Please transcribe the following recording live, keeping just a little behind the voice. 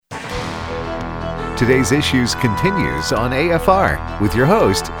Today's Issues continues on AFR with your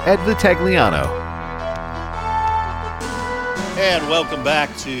host, Ed Vitagliano. And welcome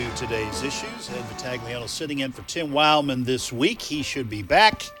back to Today's Issues. Ed Vitagliano sitting in for Tim Wildman this week. He should be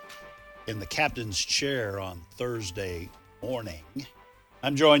back in the captain's chair on Thursday morning.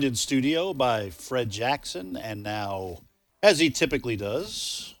 I'm joined in studio by Fred Jackson, and now, as he typically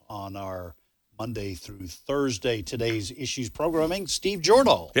does on our Monday through Thursday Today's Issues programming, Steve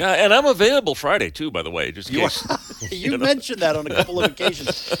Jordahl. Yeah, and I'm available Friday, too, by the way, just in case. You mentioned that on a couple of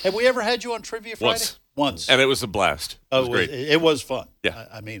occasions. Have we ever had you on Trivia Friday? Once. And it was a blast. It was great. It was fun. Yeah.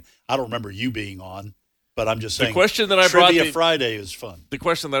 I mean, I don't remember you being on, but I'm just saying the question that I Trivia Friday is fun. The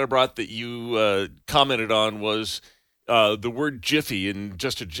question that I brought that you commented on was the word jiffy, and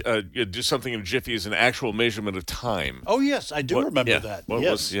just something in jiffy is an actual measurement of time. Oh, yes, I do remember that.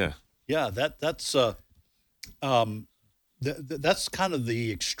 Yeah, that's that's kind of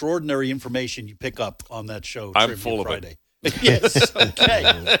the extraordinary information you pick up on that show. I'm Trivia full Friday. of it. Yes.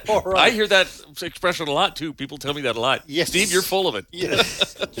 Okay. All right. I hear that expression a lot too. People tell me that a lot. Yes. Steve, you're full of it.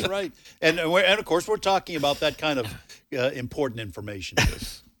 Yes, that's right. And of course, we're talking about that kind of important information.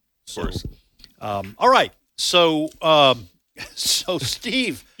 Yes, of course. All right. So,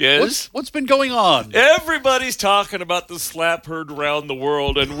 Steve, yes? What's been going on? Everybody's talking about the slap heard around the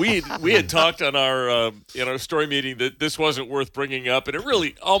world, and we had talked on our in our story meeting that this wasn't worth bringing up, and it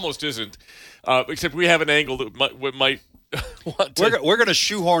really almost isn't, except we have an angle that might want to. We're going to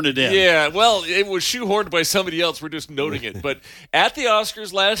shoehorn it in. Yeah, well, it was shoehorned by somebody else. We're just noting it. But at the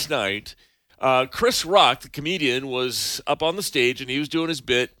Oscars last night, Chris Rock, the comedian, was up on the stage, and he was doing his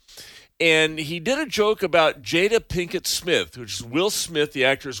bit. And he did a joke about Jada Pinkett Smith, which is Will Smith, the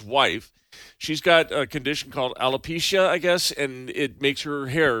actor's wife. She's got a condition called alopecia, I guess, and it makes her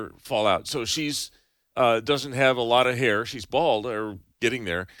hair fall out. So she's doesn't have a lot of hair. She's bald or getting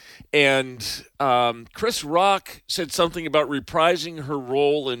there. And Chris Rock said something about reprising her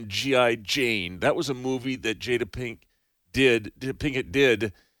role in G.I. Jane. That was a movie that Jada Pinkett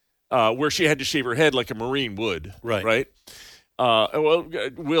did where she had to shave her head like a Marine would. Right? Well,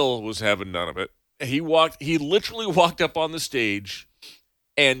 Will was having none of it. He literally walked up on the stage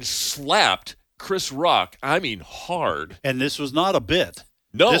and slapped Chris Rock. I mean, hard. And this was not a bit.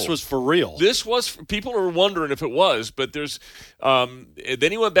 No, this was for real. This was. People are wondering if it was, but there's.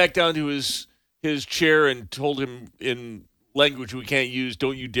 Then he went back down to his chair and told him in language we can't use,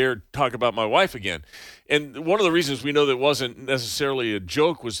 "Don't you dare talk about my wife again." And one of the reasons we know that wasn't necessarily a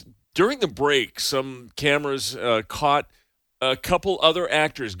joke was during the break, some cameras caught a couple other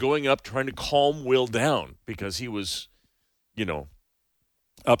actors going up trying to calm Will down because he was,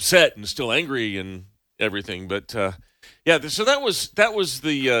 upset and still angry and everything. But so that was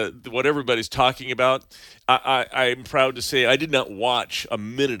the what everybody's talking about. I'm proud to say I did not watch a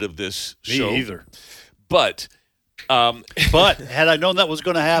minute of this show. Me either. But had I known that was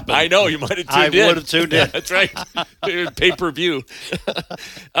going to happen, I know you might have tuned in. I would have tuned in. That's right. Pay-per-view.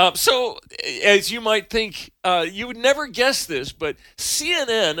 So, as you might think, you would never guess this, but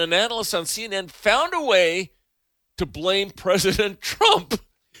CNN, an analyst on CNN, found a way to blame President Trump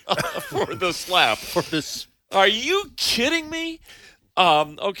for the slap. For this. Are you kidding me?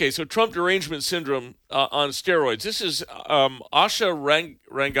 Okay, so Trump derangement syndrome on steroids. This is Asha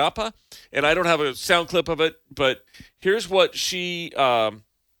Rangappa, and I don't have a sound clip of it, but here's what she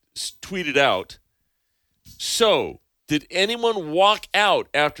tweeted out. So, did anyone walk out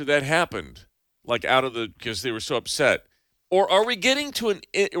after that happened? Like because they were so upset? Or are we getting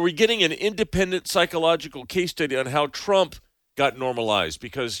an independent psychological case study on how Trump got normalized,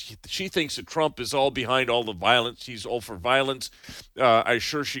 because she thinks that Trump is all behind all the violence. He's all for violence. I'm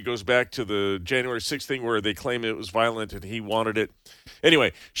sure she goes back to the January 6th thing where they claim it was violent and he wanted it.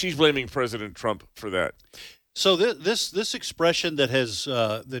 Anyway, she's blaming President Trump for that. So this expression that has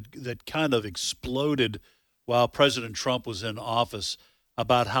that kind of exploded while President Trump was in office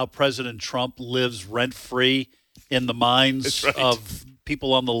about how President Trump lives rent-free in the minds of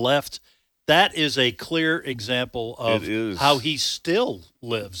people on the left. That is a clear example of how he still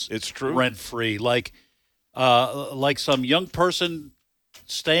lives. It's true. Rent-free, like some young person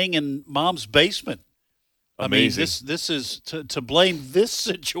staying in mom's basement. Amazing. I mean, this is to blame this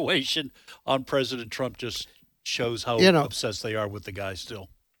situation on President Trump just shows how obsessed they are with the guy still.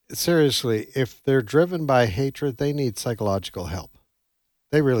 Seriously, if they're driven by hatred, they need psychological help.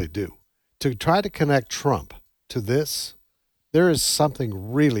 They really do. To try to connect Trump to this, there is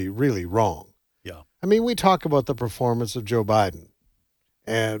something really, really wrong. Yeah. I mean, we talk about the performance of Joe Biden,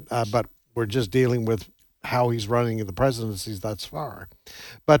 and but we're just dealing with how he's running the presidency thus far.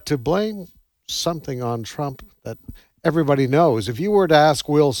 But to blame something on Trump that everybody knows, if you were to ask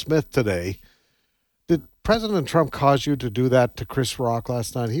Will Smith today, President Trump caused you to do that to Chris Rock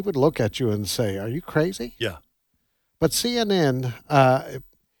last night, he would look at you and say, "Are you crazy?" Yeah. But CNN,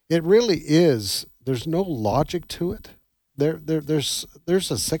 it really is. There's no logic to it. There's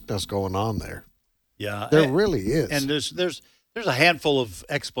a sickness going on there. Yeah. There really is. And there's a handful of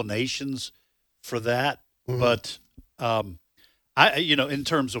explanations for that, but in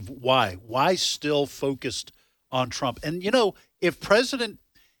terms of why still focused on Trump? And if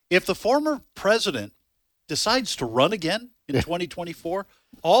the former president decides to run again in 2024,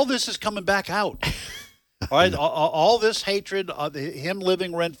 all this is coming back out. All right, all this hatred, him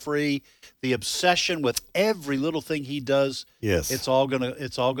living rent free, the obsession with every little thing he does. Yes, it's all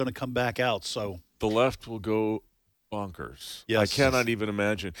gonna come back out. So the left will go bonkers. Yes. I cannot even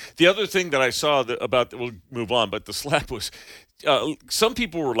imagine. The other thing that I saw we'll move on, but the slap was, some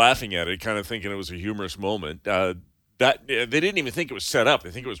people were laughing at it, kind of thinking it was a humorous moment. That they didn't even think it was set up.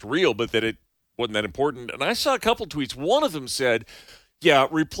 They think it was real, but that it wasn't that important. And I saw a couple tweets. One of them said, "Yeah,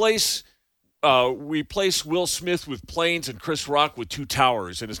 replace Will Smith with planes and Chris Rock with two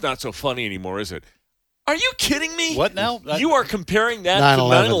towers, and it's not so funny anymore, is it?" Are you kidding me? What now? You are comparing that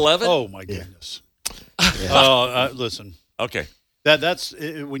 9/11. to 9/11? Oh my goodness! Listen. Okay. That's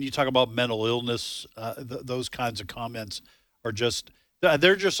when you talk about mental illness. Those kinds of comments are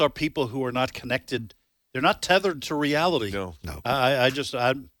they're just people who are not connected. They're not tethered to reality. No.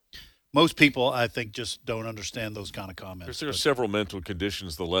 Most people, I think, just don't understand those kind of comments. There are several mental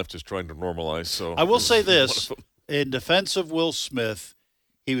conditions the left is trying to normalize. So I will say this: in defense of Will Smith,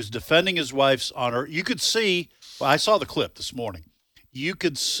 he was defending his wife's honor. You could see. Well, I saw the clip this morning. You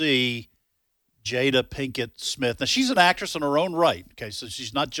could see Jada Pinkett Smith. Now, she's an actress in her own right. Okay, so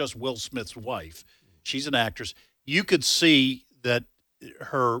she's not just Will Smith's wife. She's an actress. You could see that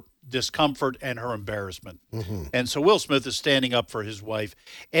her discomfort and her embarrassment. Mm-hmm. And so Will Smith is standing up for his wife.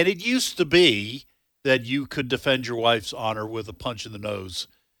 And it used to be that you could defend your wife's honor with a punch in the nose.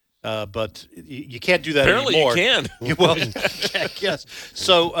 But you can't do that anymore. Apparently you can. Well, yes.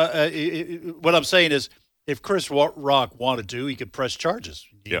 So what I'm saying is if Chris Rock wanted to, he could press charges.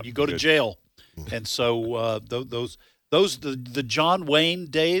 You go to jail. And so the John Wayne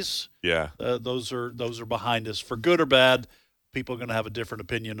days, those are behind us. For good or bad, people are going to have a different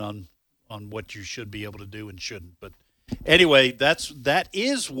opinion on what you should be able to do and shouldn't. But anyway, that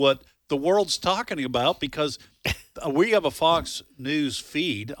is what the world's talking about, because we have a Fox News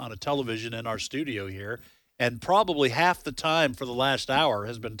feed on a television in our studio here, and probably half the time for the last hour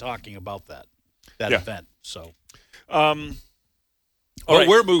has been talking about that event. So, right.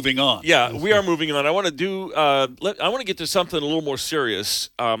 We're moving on. Yeah, we are moving on. I want to do. I want to get to something a little more serious.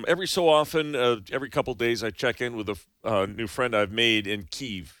 Every so often, every couple of days, I check in with a new friend I've made in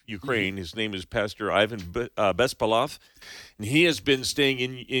Kyiv, Ukraine. His name is Pastor Ivan Bespalov, and he has been staying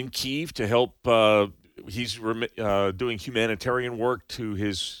in Kyiv to help. He's doing humanitarian work to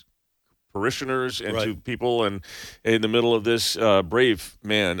his parishioners and to people, and in the middle of this brave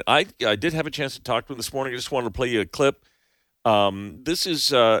man. I did have a chance to talk to him this morning. I just wanted to play you a clip. This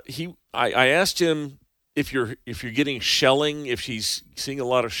is I asked him if you're getting shelling, if he's seeing a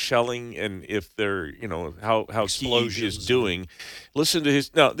lot of shelling, and if they're how Kyiv is doing. Listen to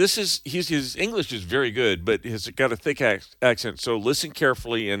his English is very good, but he's got a thick accent. So listen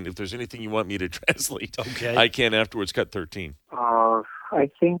carefully, and if there's anything you want me to translate, I can afterwards. Cut 13. I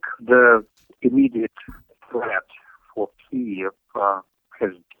think the immediate threat for Kyiv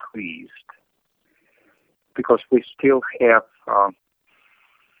has decreased, because we still have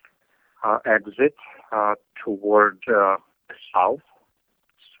exit toward the south,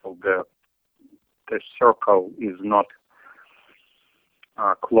 so the circle is not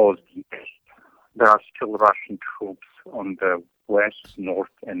closed yet. There are still Russian troops on the west, north,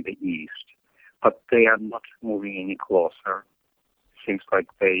 and the east, but they are not moving any closer. Seems like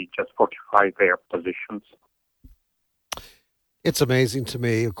they just fortify their positions. It's amazing to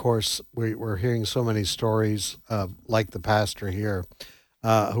me. Of course, we're hearing so many stories like the pastor here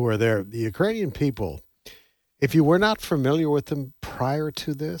who are there. The Ukrainian people, if you were not familiar with them prior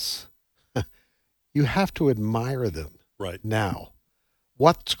to this, you have to admire them now.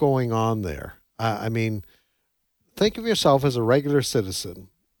 What's going on there? I mean, think of yourself as a regular citizen,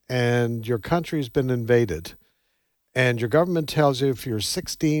 and your country's been invaded, and your government tells you if you're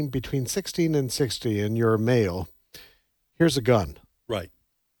between 16 and 60 and you're a male, here's a gun. Right.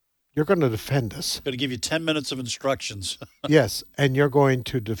 You're going to defend us. Going to give you 10 minutes of instructions. Yes, and you're going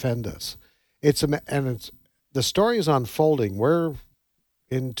to defend us. The story is unfolding. We're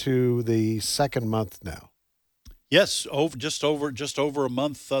into the second month now. Yes, just over a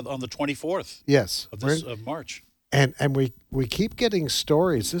month on the 24th. Yes, of March. And we keep getting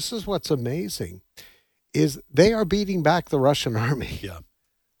stories. This is what's amazing. is they are beating back the Russian army. Yeah.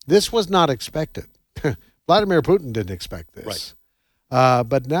 This was not expected. Vladimir Putin didn't expect this. Right.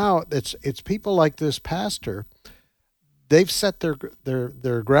 But now it's people like this pastor. They've set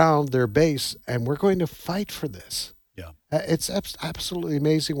their ground, their base, and we're going to fight for this. Yeah. It's absolutely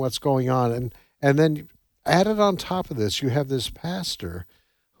amazing what's going on. And then added on top of this, you have this pastor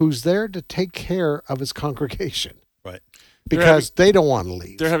who's there to take care of his congregation. Right. Because they don't want to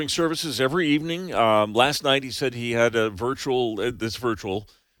leave. They're having services every evening. Last night he said he had a virtual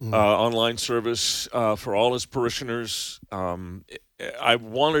online service for all his parishioners. I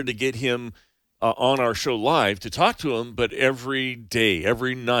wanted to get him on our show live to talk to him, but every day,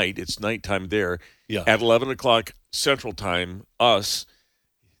 every night, it's nighttime there. Yeah. At 11 o'clock Central Time,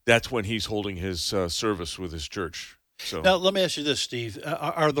 that's when he's holding his service with his church. So now, let me ask you this, Steve.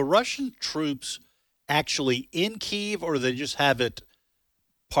 Are the Russian troops actually in Kyiv, or do they just have it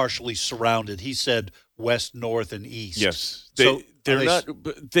partially surrounded? He said west, north, and east. Yes. They're not.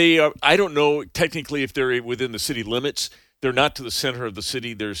 They are. I don't know technically if they're within the city limits. They're not to the center of the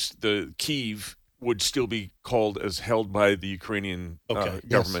city. There's the Kyiv would still be called as held by the Ukrainian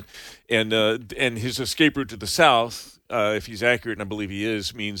government, yes. And his escape route to the south, if he's accurate, and I believe he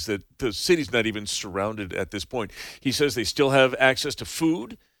is, means that the city's not even surrounded at this point. He says they still have access to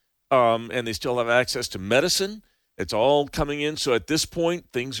food, and they still have access to medicine. It's all coming in. So at this point,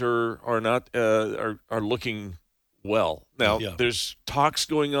 things are looking well. Now, There's talks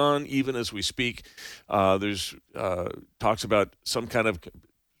going on even as we speak. There's talks about some kind of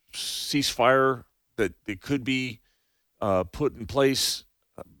ceasefire that it could be put in place.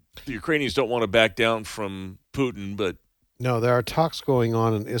 The Ukrainians don't want to back down from Putin, but no, there are talks going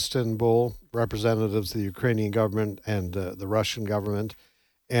on in Istanbul, representatives of the Ukrainian government and the Russian government.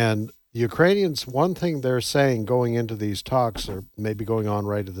 And the Ukrainians, one thing they're saying going into these talks, or maybe going on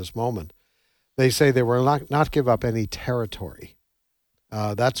right at this moment, they say they will not give up any territory.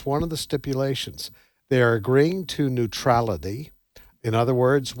 That's one of the stipulations. They are agreeing to neutrality. In other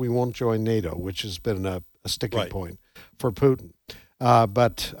words, we won't join NATO, which has been a sticking point for Putin.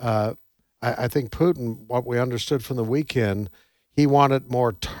 But I think Putin, what we understood from the weekend, he wanted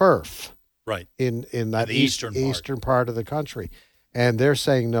more turf in that eastern part of the country. And they're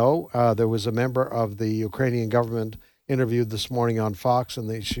saying no. There was a member of the Ukrainian government interviewed this morning on Fox,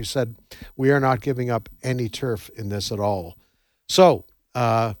 and she said, we are not giving up any turf in this at all. So,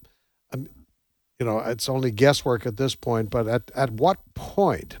 it's only guesswork at this point, but at what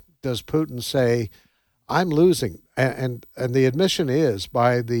point does Putin say, I'm losing? And the admission is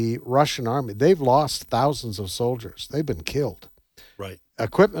by the Russian army, they've lost thousands of soldiers. They've been killed. Right.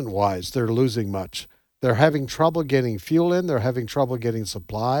 Equipment-wise, they're losing much. They're having trouble getting fuel in. They're having trouble getting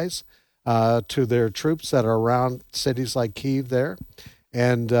supplies to their troops that are around cities like Kyiv there.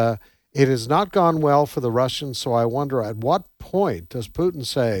 And it has not gone well for the Russians, so I wonder at what point does Putin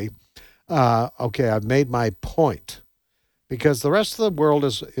say, okay, I've made my point? Because the rest of the world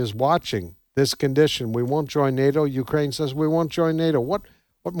is watching this condition. We won't join NATO. Ukraine says we won't join NATO. What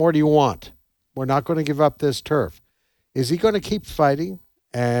more do you want? We're not going to give up this turf. Is he going to keep fighting?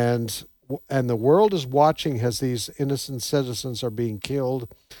 And the world is watching as these innocent citizens are being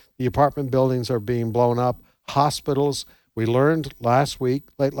killed. The apartment buildings are being blown up. Hospitals. We learned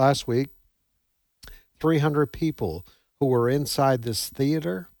late last week, 300 people who were inside this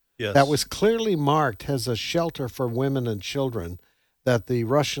theater that was clearly marked as a shelter for women and children, that the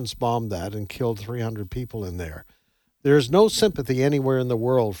Russians bombed that and killed 300 people in there. There's no sympathy anywhere in the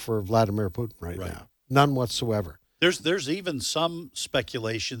world for Vladimir Putin right now. None whatsoever. There's even some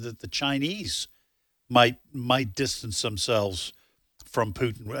speculation that the Chinese might distance themselves from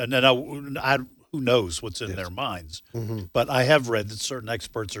Putin. And who knows what's in their minds. Mm-hmm. But I have read that certain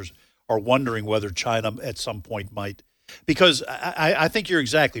experts are wondering whether China at some point might. Because I think you're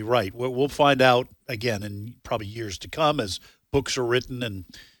exactly right. We'll find out, again, in probably years to come as books are written and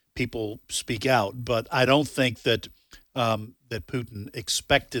people speak out. But I don't think that that Putin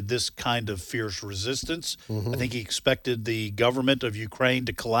expected this kind of fierce resistance. Mm-hmm. I think he expected the government of Ukraine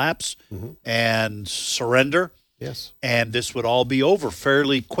to collapse and surrender. Yes. And this would all be over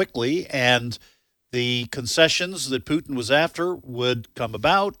fairly quickly, and the concessions that Putin was after would come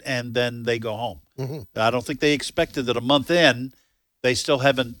about, and then they go home. Mm-hmm. I don't think they expected that a month in, that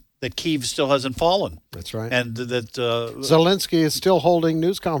Kyiv still hasn't fallen. That's right. And that Zelensky is still holding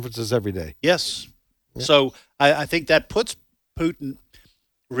news conferences every day. Yes. Yeah. So I think that puts Putin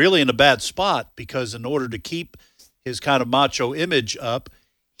really in a bad spot, because in order to keep his kind of macho image up,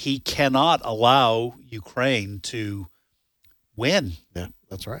 he cannot allow Ukraine to win. Yeah,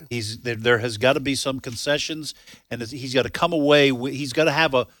 that's right. There has got to be some concessions, and he's got to come away. He's got to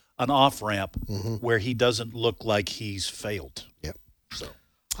have a an off-ramp where he doesn't look like he's failed. Yep. So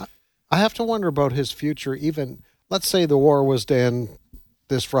I have to wonder about his future. Even, let's say the war was to end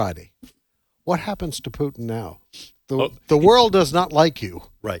this Friday. What happens to Putin now? The world does not like you.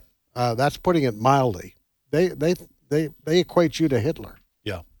 right. That's putting it mildly. They equate you to Hitler.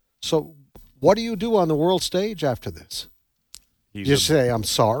 Yeah. So what do you do on the world stage after this? You say, I'm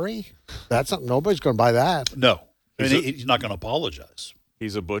sorry? Nobody's going to buy that. No. I mean, he's not going to apologize.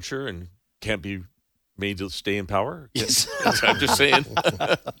 He's a butcher and can't be made to stay in power. Yes. I'm just saying.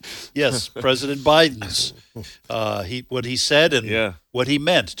 Yes, President Biden's what he said and what he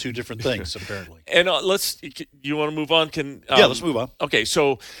meant, two different things apparently. And you want to move on? Let's move on. Okay,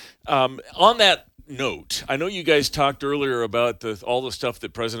 so on that note, I know you guys talked earlier about all the stuff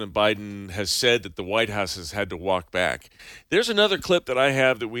that President Biden has said that the White House has had to walk back. There's another clip that I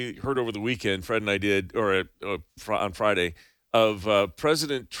have that we heard over the weekend, Fred and I did, or on Friday, of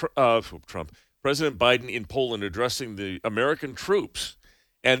President Biden in Poland addressing the American troops.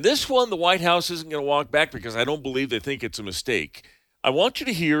 And this one, the White House isn't going to walk back because I don't believe they think it's a mistake. I want you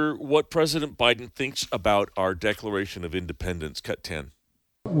to hear what President Biden thinks about our Declaration of Independence. Cut 10.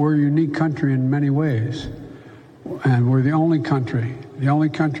 We're a unique country in many ways. And we're the only country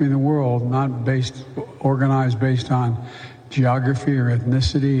in the world not organized based on geography or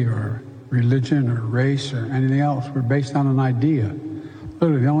ethnicity or religion or race or anything else. We're based on an idea.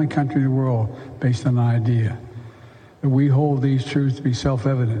 Literally the only country in the world based on an idea. That we hold these truths to be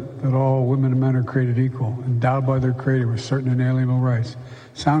self-evident, that all women and men are created equal, endowed by their Creator with certain inalienable rights.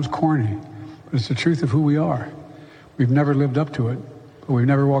 Sounds corny, but it's the truth of who we are. We've never lived up to it, but we've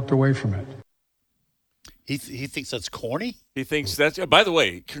never walked away from it. He thinks that's corny? He thinks that's... By the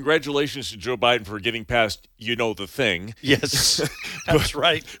way, congratulations to Joe Biden for getting past the thing. Yes, that's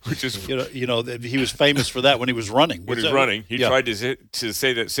right. Which is... he was famous for that when he was running. When he was running. He tried to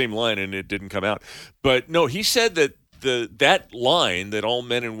say that same line, and it didn't come out. But no, he said that that line, that all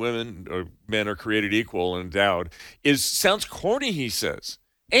men and women or men are created equal and endowed, sounds corny, he says.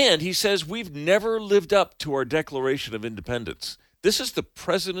 And he says we've never lived up to our Declaration of Independence. This is the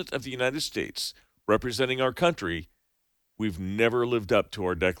President of the United States representing our country. We've never lived up to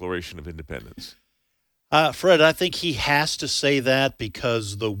our Declaration of Independence. Fred, I think he has to say that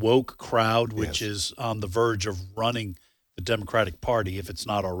because the woke crowd, which is on the verge of running the Democratic Party, if it's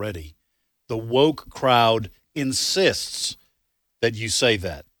not already, the woke crowd insists that you say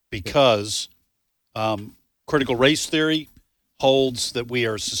that because critical race theory holds that we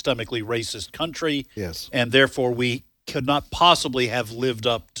are a systemically racist country. Yes. And therefore we could not possibly have lived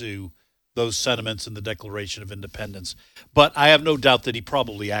up to those sentiments in the Declaration of Independence. But I have no doubt that he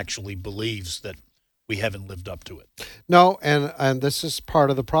probably actually believes that we haven't lived up to it. No, and this is part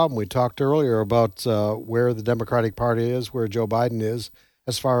of the problem. We talked earlier about where the Democratic Party is, where Joe Biden is,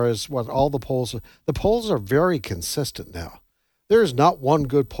 as far as what all the polls are. The polls are very consistent now. There is not one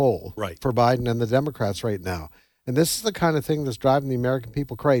good poll for Biden and the Democrats right now. And this is the kind of thing that's driving the American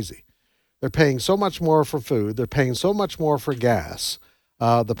people crazy. They're paying so much more for food. They're paying so much more for gas.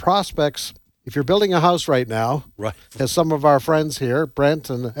 The prospects, if you're building a house right now, as some of our friends here, Brent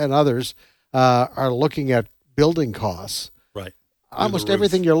and others, are looking at building costs. Right. Almost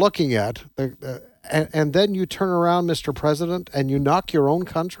everything you're looking at. And then you turn around, Mr. President, and you knock your own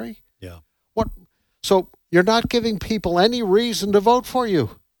country? Yeah. What? So you're not giving people any reason to vote for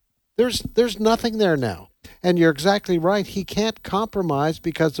you. There's nothing there now. And you're exactly right. He can't compromise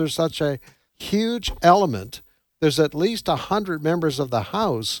because there's such a huge element. There's at least 100 members of the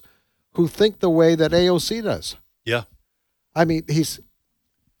House who think the way that AOC does. Yeah. I mean, he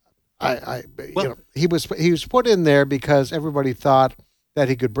was put in there because everybody thought that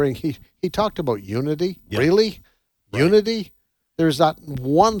he could bring. He talked about unity. Yeah. Really? Right. Unity? There's not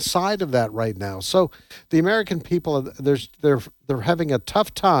one side of that right now. So the American people, they're having a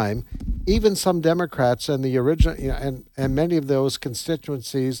tough time. Even some Democrats and the original and many of those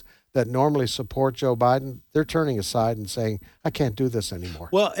constituencies that normally support Joe Biden, they're turning aside and saying, I can't do this anymore.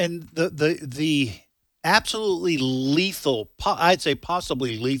 Well, and the absolutely lethal, I'd say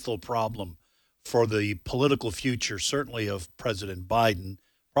possibly lethal problem for the political future, certainly of President Biden,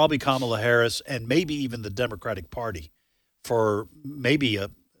 probably Kamala Harris, and maybe even the Democratic Party for maybe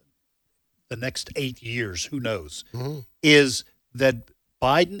the next 8 years, who knows, is that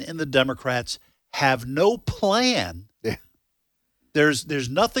Biden and the Democrats have no plan. Yeah. There's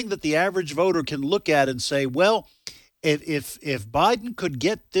nothing that the average voter can look at and say, well, if Biden could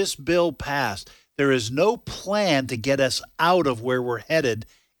get this bill passed, there is no plan to get us out of where we're headed.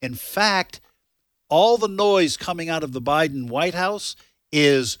 In fact, all the noise coming out of the Biden White House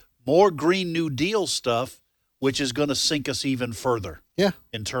is more Green New Deal stuff, which is going to sink us even further Yeah.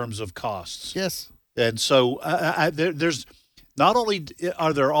 in terms of costs. Yes. And so there's not only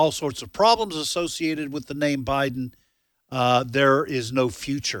are there all sorts of problems associated with the name Biden, there is no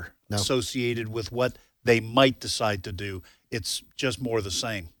future associated with what they might decide to do. It's just more the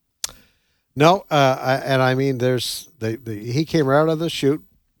same. No, and I mean, he came right out of the chute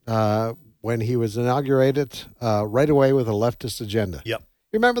when he was inaugurated right away with a leftist agenda. Yep.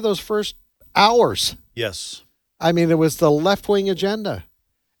 You remember those first hours? Yes. I mean, it was the left-wing agenda,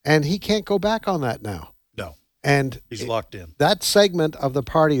 and he can't go back on that now. No. And He's locked in. that segment of the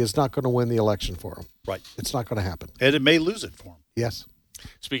party is not going to win the election for him. Right. It's not going to happen. And it may lose it for him. Yes.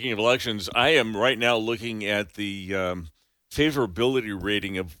 Speaking of elections, I am right now looking at the favorability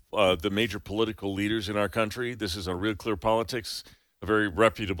rating of the major political leaders in our country. This is on Real Clear Politics, a very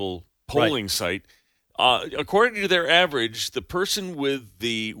reputable polling site. According to their average, the person with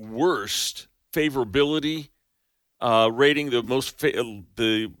the worst favorability rating, the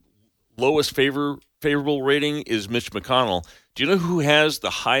lowest favorable rating is Mitch McConnell. Do you know who has the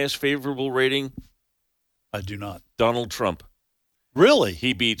highest favorable rating? I do not. Donald Trump. Really?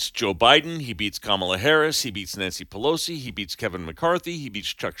 He beats Joe Biden. He beats Kamala Harris. He beats Nancy Pelosi. He beats Kevin McCarthy. He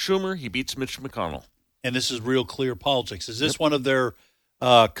beats Chuck Schumer. He beats Mitch McConnell. And this is Real Clear Politics. Is this one of their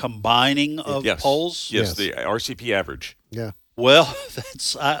combining of polls? Yes, the RCP average. Yeah. Well,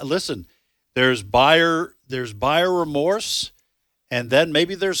 that's listen. There's buyer remorse, and then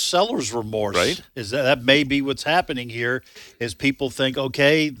maybe there's seller's remorse. Right. Is that may be what's happening here? Is people think,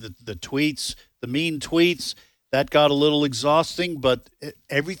 okay, the tweets, the mean tweets, that got a little exhausting, but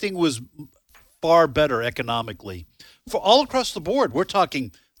everything was far better economically for all across the board. We're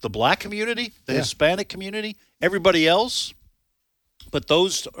talking the black community, the Hispanic community, everybody else. But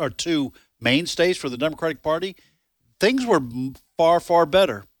those are two mainstays for the Democratic Party. Things were far, far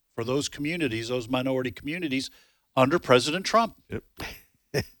better for those communities, those minority communities, under President Trump. Yep.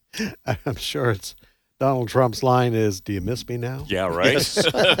 I'm sure it's Donald Trump's line is, "Do you miss me now?" Yeah, right.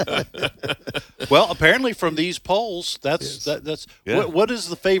 Well, apparently from these polls, that's Yeah. what is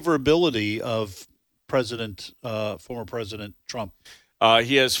the favorability of former President Trump?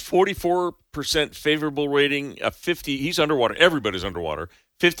 He has 44% favorable rating, 50. He's underwater. Everybody's underwater.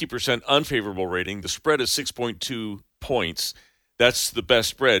 50% unfavorable rating. The spread is 6.2 points. That's the best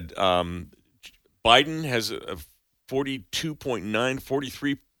spread. Biden has a 42.9,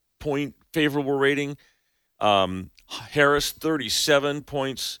 43-point favorable rating. Harris, 37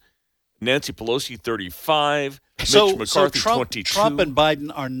 points. Nancy Pelosi, 35. Mitch McCarthy, Trump, 22. Trump and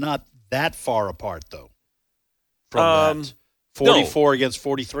Biden are not that far apart, though, from that. 44 against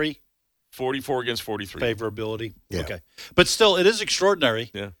 43? 44 against 43. Favorability. Yeah. Okay. But still, it is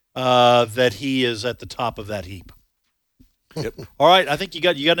extraordinary that he is at the top of that heap. Yep. All right. I think you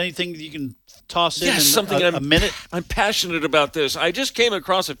got anything that you can toss in a minute? I'm passionate about this. I just came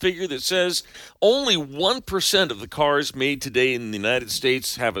across a figure that says only 1% of the cars made today in the United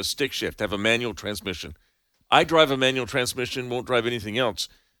States have a stick shift, have a manual transmission. I drive a manual transmission, won't drive anything else.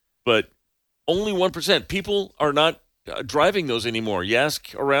 But only 1%. People are not driving those anymore. You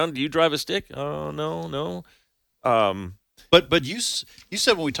ask around, do you drive a stick? Oh, no. But you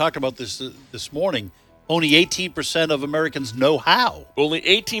said when we talked about this morning, only 18% of Americans know how. Only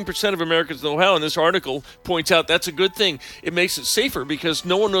 18% of Americans know how, and this article points out that's a good thing. It makes it safer because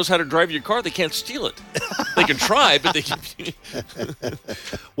no one knows how to drive your car. They can't steal it. They can try, but they can.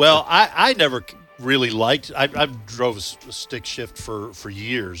 Well, I never really liked. I drove a stick shift for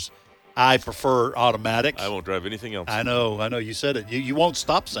years. I prefer automatic. I won't drive anything else. I know. You said it. You won't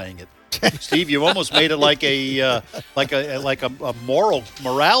stop saying it. Steve, you almost made it like a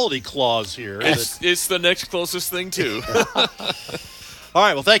morality clause here. It's the next closest thing too. All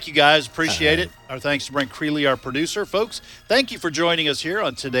right. Well, thank you guys. Appreciate it. Our thanks to Brent Creeley, our producer. Folks, thank you for joining us here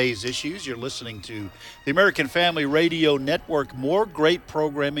on today's Issues. You're listening to the American Family Radio Network. More great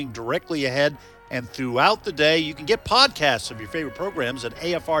programming directly ahead and throughout the day. You can get podcasts of your favorite programs at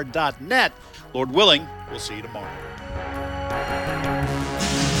afr.net. Lord willing, we'll see you tomorrow.